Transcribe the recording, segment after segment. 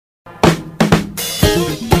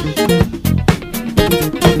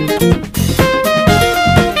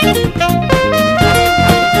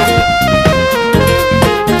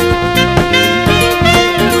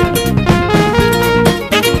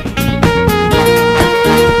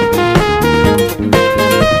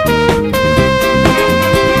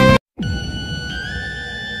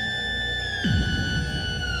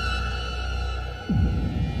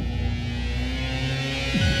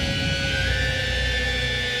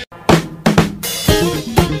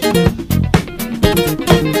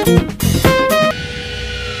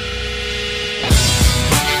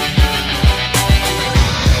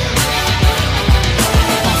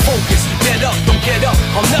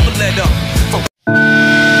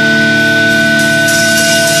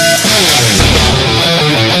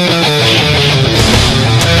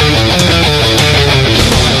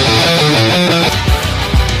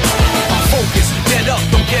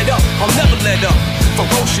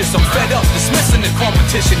vicious. I'm fed up, dismissing the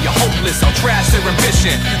competition. You're hopeless, I'll trash their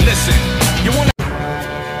ambition. Listen, you wanna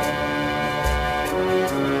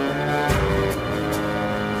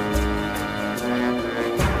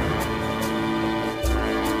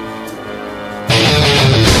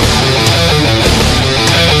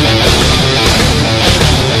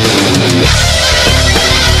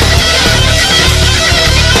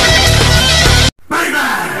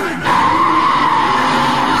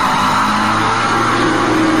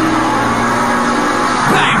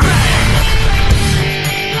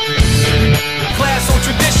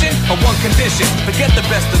condition, forget the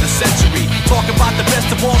best of the century. Talk about the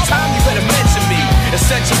best of all time, you better mention me.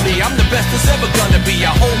 Essentially, I'm the best there's ever gonna be.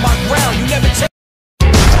 I hold my ground, you never take.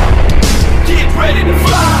 Get ready to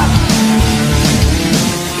fly.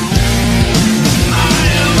 I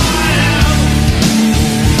am.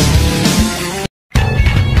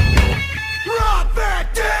 Drop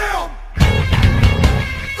that down.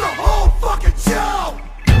 The whole fucking show.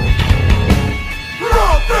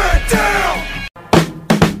 Drop that down.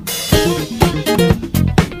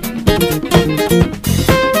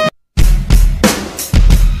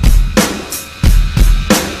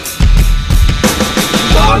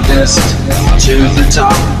 To the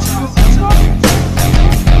top.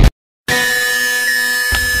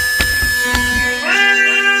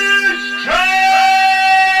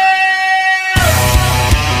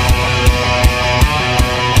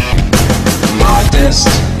 Modest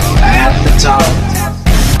at the top.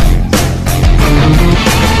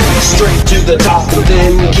 Straight to the top, but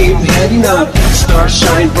then keep heading up. Star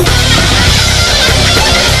shine.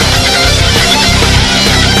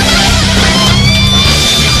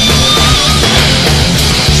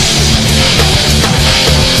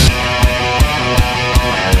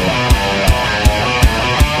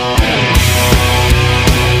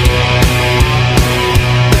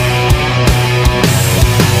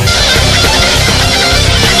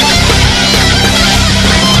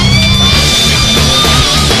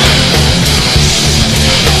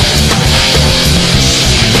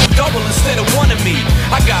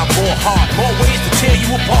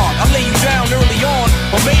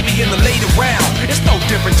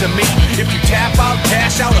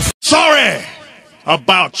 Sorry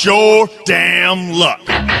about your damn luck.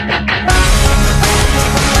 I'm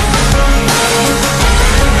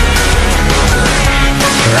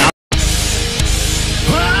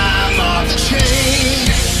off the chain.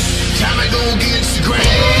 Time to go against the grain.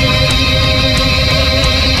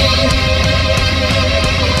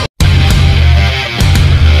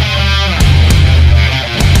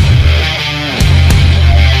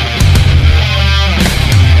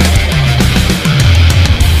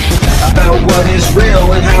 What is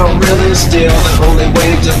real and how real is still the only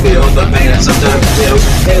way to feel the pain that sometimes feels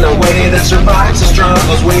in a way that survives the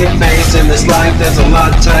struggles we face in this life. There's a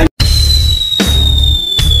lot of time.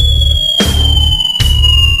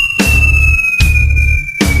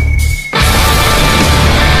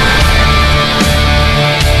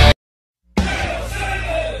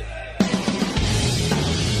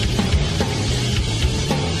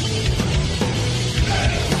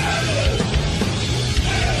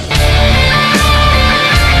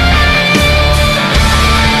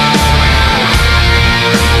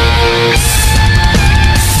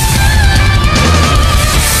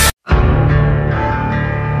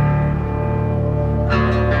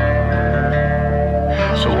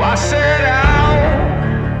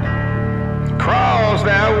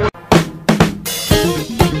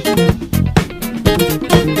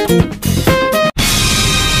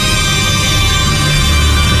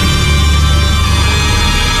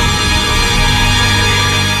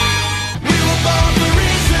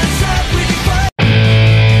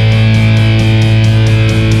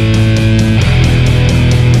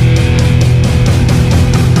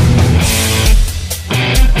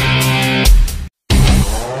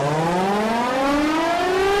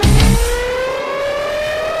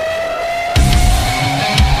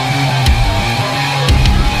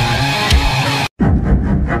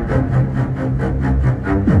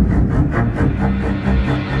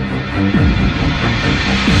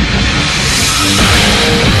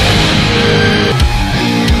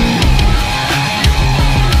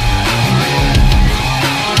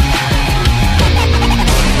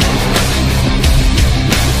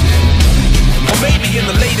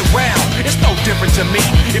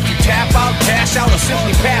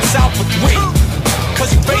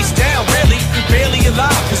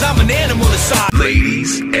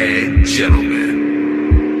 Ladies and gentlemen,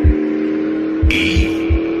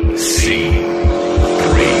 EC3.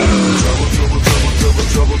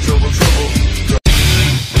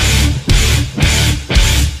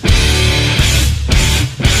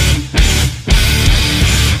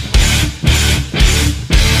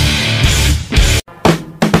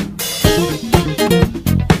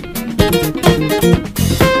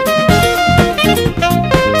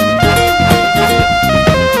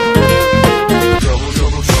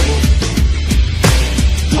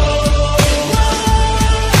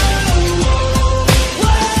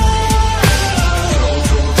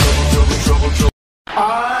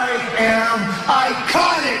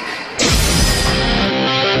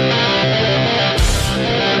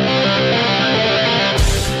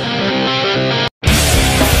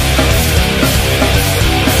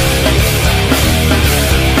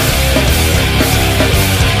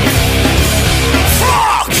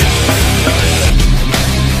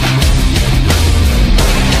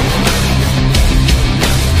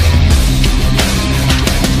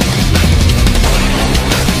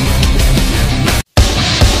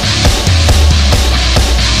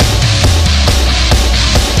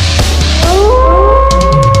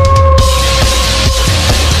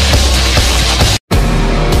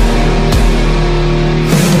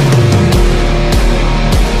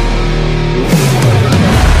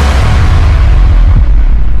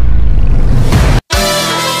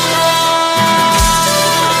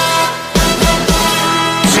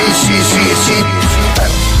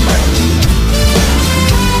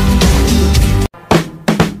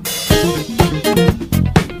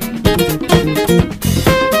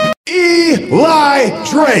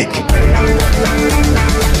 DJ Drake.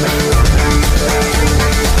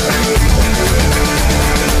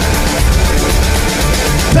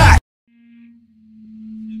 Back.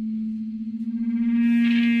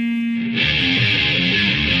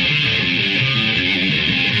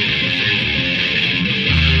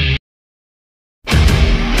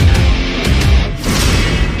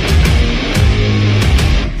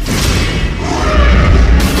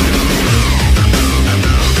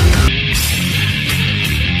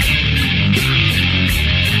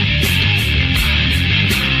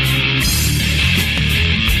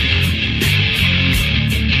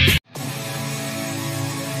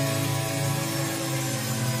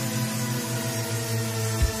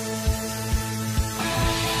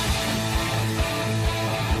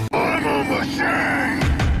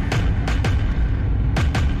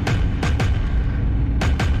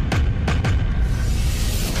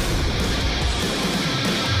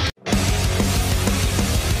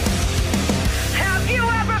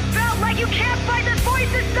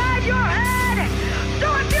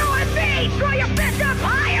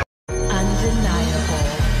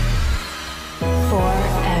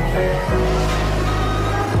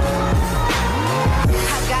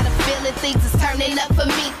 Things is turning up for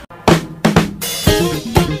me.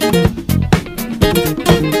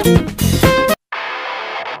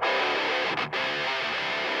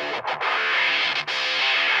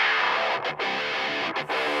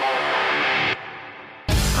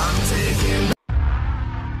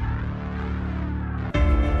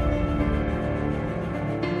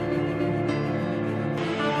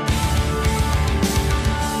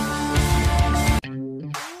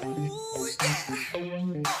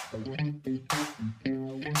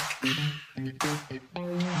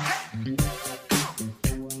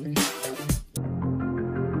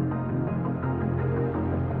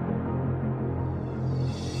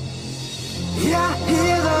 Yeah,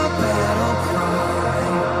 hear the battle cry.